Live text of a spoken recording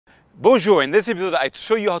Bonjour, in this episode I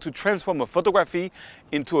show you how to transform a photography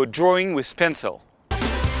into a drawing with pencil.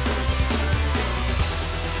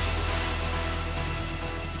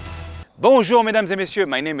 Bonjour mesdames et messieurs,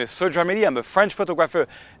 my name is Serge Ramelli. I'm a French photographer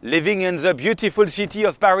living in the beautiful city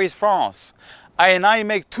of Paris, France. I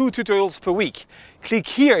make 2 tutorials per week. Click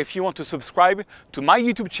here if you want to subscribe to my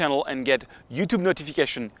YouTube channel and get YouTube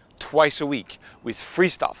notification twice a week with free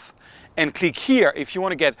stuff. And click here if you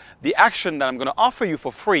want to get the action that I'm going to offer you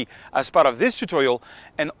for free as part of this tutorial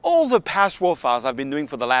and all the past raw files I've been doing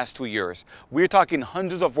for the last 2 years. We're talking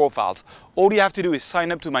hundreds of raw files. All you have to do is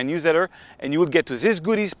sign up to my newsletter and you will get to this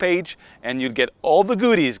goodies page and you'll get all the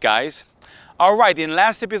goodies, guys. Alright, in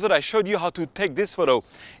last episode I showed you how to take this photo.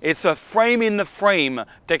 It's a frame in the frame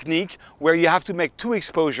technique where you have to make 2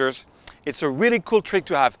 exposures. It's a really cool trick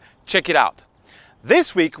to have. Check it out.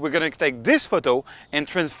 This week we're going to take this photo and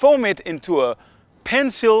transform it into a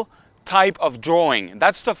pencil type of drawing.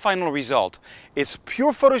 That's the final result. It's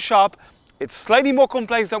pure Photoshop. It's slightly more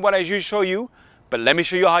complex than what I usually show you, but let me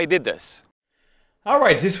show you how I did this.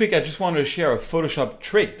 Alright, this week I just wanted to share a Photoshop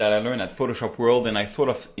trick that I learned at Photoshop World and I sort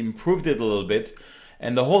of improved it a little bit.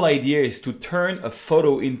 And the whole idea is to turn a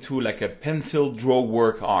photo into like a pencil draw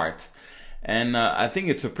work art. And I think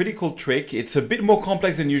it's a pretty cool trick. It's a bit more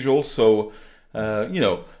complex than usual, so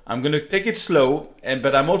I'm going to take it slow,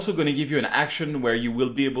 but I'm also going to give you an action where you will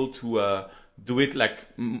be able to do it like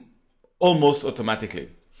almost automatically.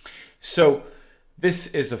 So this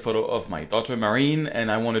is the photo of my daughter Marine and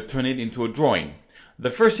I want to turn it into a drawing. The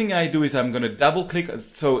first thing I do is I'm going to double click.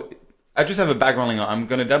 So I just have a background layer. I'm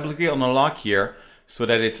going to double click on the lock here so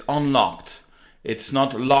that it's unlocked. It's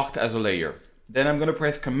not locked as a layer. Then I'm going to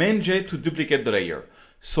press Command J to duplicate the layer.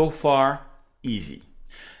 So far, easy.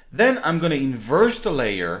 Then I'm going to inverse the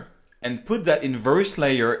layer and put that inverse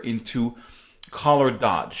layer into color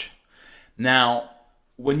dodge. Now,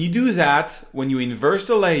 when you do that, when you inverse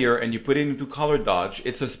the layer and you put it into color dodge,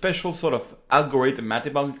 it's a special sort of algorithm,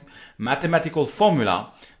 mathematical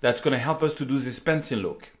formula that's going to help us to do this pencil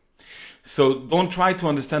look. So don't try to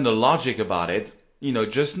understand the logic about it.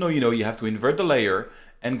 Just know, you have to invert the layer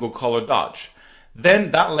and go color dodge.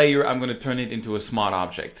 Then that layer, I'm going to turn it into a smart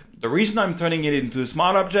object. The reason I'm turning it into a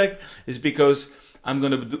smart object is because I'm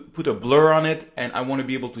going to put a blur on it and I want to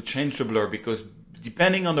be able to change the blur because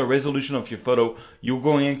depending on the resolution of your photo, you're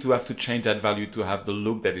going to have to change that value to have the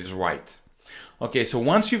look that is right. Okay, so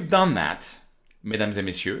once you've done that, mesdames et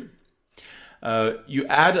messieurs, you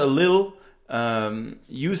add a little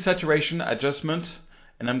hue saturation adjustment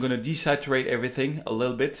and I'm going to desaturate everything a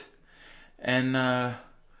little bit and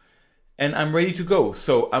I'm ready to go.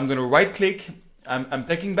 So I'm going to right click. I'm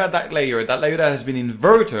taking back that layer that has been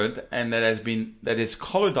inverted and that is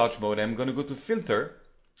color dodge mode. I'm going to go to filter,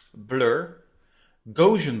 blur,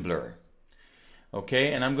 Gaussian blur.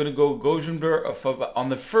 Okay, and I'm going to go Gaussian blur on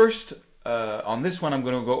the first, on this one I'm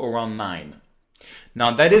going to go around 9.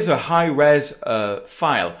 Now that is a high res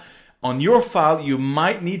file. On your file you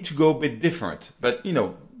might need to go a bit different, but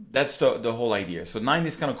that's the whole idea. So 9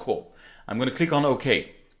 is kind of cool. I'm going to click on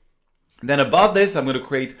OK. Then above this, I'm going to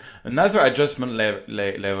create another adjustment layers,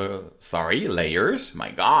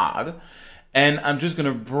 my God. And I'm just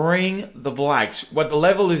going to bring the blacks. What the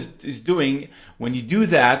level is doing, when you do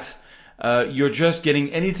that, you're just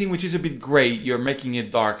getting anything which is a bit gray, you're making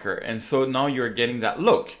it darker. And so now you're getting that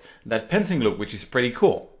look, that painting look, which is pretty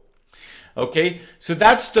cool. Okay, so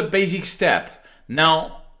that's the basic step.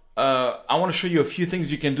 Now, I want to show you a few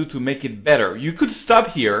things you can do to make it better. You could stop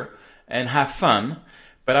here and have fun.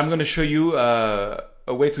 But I'm going to show you a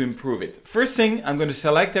way to improve it. First thing, I'm going to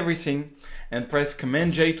select everything and press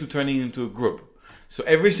Command J to turn it into a group. So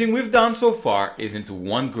everything we've done so far is into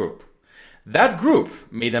one group. That group,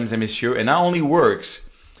 mesdames et messieurs, and not only works,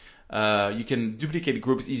 you can duplicate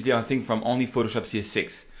groups easily, I think, from only Photoshop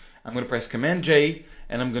CS6. I'm going to press Command J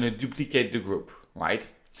and I'm going to duplicate the group, right?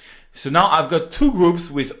 So now I've got 2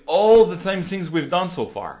 groups with all the same things we've done so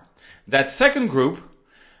far. That second group,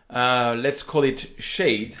 let's call it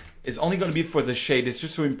shade. It's only going to be for the shade. It's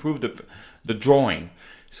just to improve the drawing.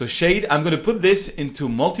 So shade, I'm going to put this into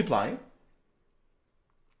multiply.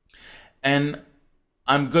 And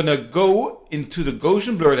I'm going to go into the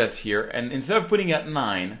Gaussian blur that's here. And instead of putting it at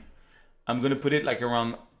 9, I'm going to put it like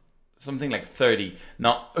around something like 30.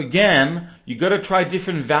 Now, again, you got to try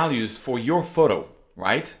different values for your photo,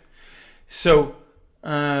 right? So,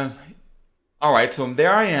 all right, so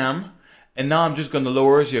there I am. And now I'm just going to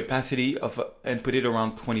lower the opacity and put it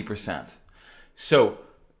around 20%. So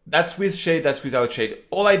that's with shade, that's without shade.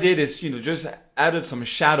 All I did is, just added some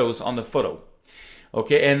shadows on the photo.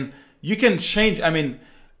 Okay, and you can change,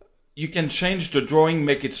 you can change the drawing,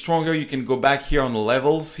 make it stronger. You can go back here on the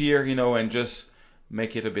levels here, you know, and just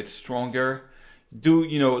make it a bit stronger. Do,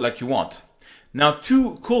 you know, like you want. Now,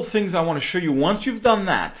 two cool things I want to show you. Once you've done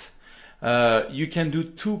that, you can do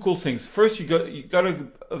two cool things. First, you got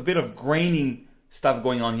a bit of graining stuff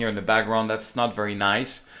going on here in the background. That's not very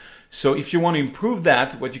nice. So if you want to improve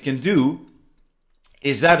that, what you can do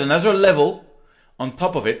is add another level on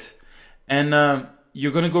top of it, and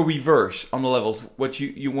you're going to go reverse on the levels. What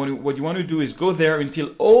you want to do is go there until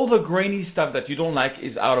all the grainy stuff that you don't like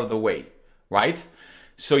is out of the way, right?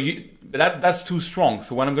 So that's too strong.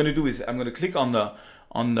 So what I'm going to do is I'm going to click on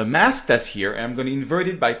the mask that's here, and I'm going to invert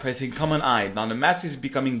it by pressing Command I. Now the mask is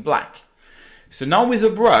becoming black. So now with a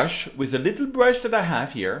brush, with a little brush that I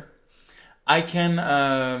have here, I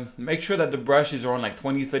can make sure that the brush is around like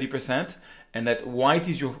 20-30%, and that white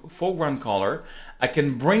is your foreground color. I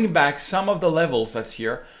can bring back some of the levels that's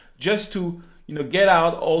here just to, you know, get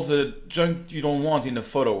out all the junk you don't want in the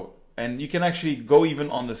photo. And you can actually go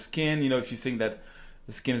even on the skin, you know, if you think that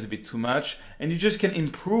the skin is a bit too much, and you just can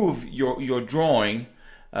improve your drawing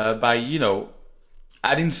by, you know,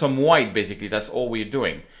 adding some white. Basically, that's all we're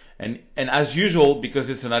doing. And as usual, because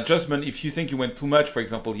it's an adjustment, if you think you went too much, for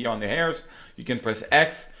example, here on the hairs, you can press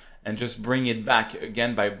X and just bring it back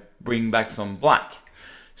again by bringing back some black.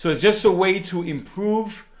 So it's just a way to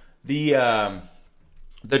improve the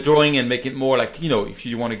drawing and make it more like, you know, if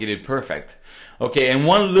you want to get it perfect. Okay, and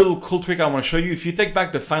one little cool trick I want to show you. If you take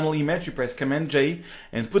back the final image, you press Command J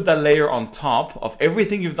and put that layer on top of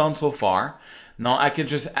everything you've done so far. Now I can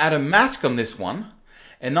just add a mask on this one,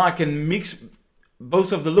 and now I can mix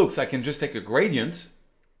both of the looks. I can just take a gradient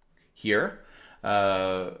here.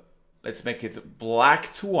 Let's make it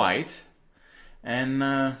black to white, and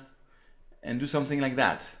do something like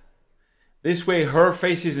that. This way her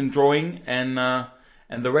face is in drawing, and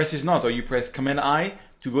the rest is not. Or you press Command I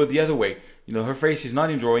to go the other way. You know, her face is not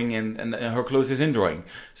in drawing, and her clothes is in drawing.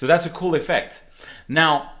 So that's a cool effect.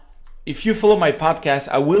 Now, if you follow my podcast,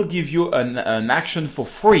 I will give you an action for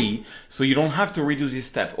free, so you don't have to redo this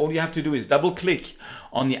step. All you have to do is double click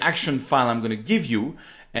on the action file I'm going to give you,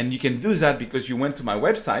 and you can do that because you went to my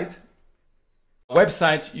website.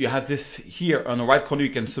 You have this here on the right corner. You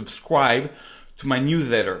can subscribe to my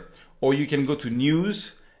newsletter, or you can go to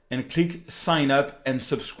news and click sign up and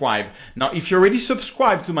subscribe. Now, if you're already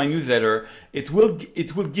subscribed to my newsletter, it will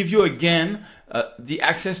give you again the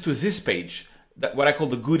access to this page, what I call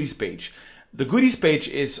the goodies page. The goodies page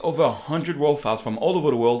is over 100 raw files from all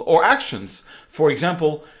over the world, or actions. For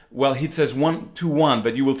example, well, it says 1 to 1,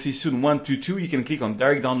 but you will see soon 1 to 2. You can click on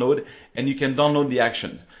direct download, and you can download the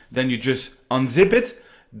action. Then you just unzip it,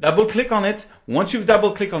 double click on it. Once you've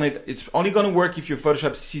double clicked on it, it's only going to work if you're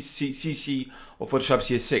Photoshop CC or Photoshop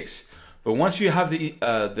CS6. But once you have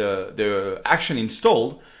the action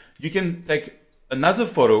installed, you can take another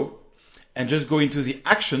photo and just go into the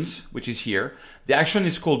actions, which is here. The action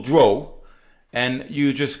is called draw, and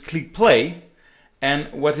you just click play.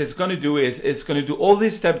 And what it's going to do is it's going to do all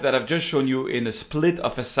these steps that I've just shown you in a split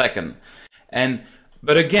of a second.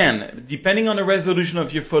 But again, depending on the resolution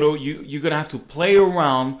of your photo, you're going to have to play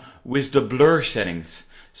around with the blur settings.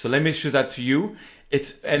 So let me show that to you.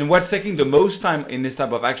 And what's taking the most time in this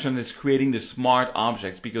type of action is creating the smart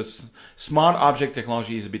objects, because smart object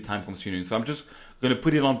technology is a bit time consuming. So I'm just going to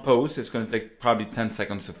put it on pause. It's going to take probably 10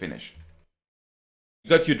 seconds to finish. You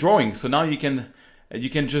got your drawing. So now you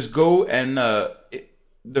can just go and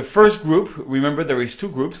the first group, remember there is two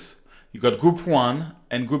groups. You got group 1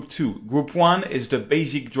 and group 2. Group 1 is the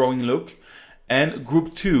basic drawing look, and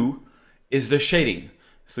group 2 is the shading.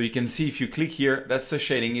 So you can see if you click here, that's the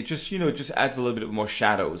shading. It just, you know, it just adds a little bit more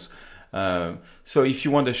shadows. So if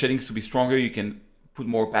you want the shadings to be stronger, you can put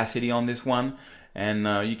more opacity on this one,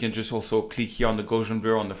 and you can just also click here on the Gaussian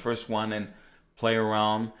blur on the first one and play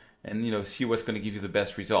around and, you know, see what's going to give you the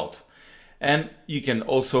best result. And you can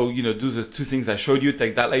also, you know, do the two things I showed you.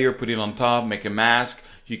 Take that layer, put it on top, make a mask.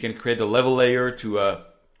 You can create a level layer to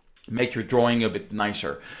make your drawing a bit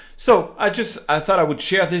nicer. So I thought I would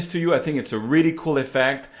share this to you. I think it's a really cool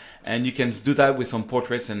effect, and you can do that with some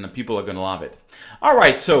portraits, and people are going to love it. All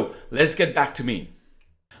right, so let's get back to me.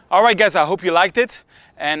 All right, guys, I hope you liked it.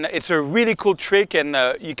 And it's a really cool trick, and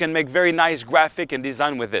you can make very nice graphic and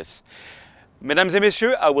design with this. Mesdames et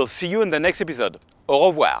messieurs, I will see you in the next episode. Au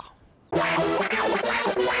revoir.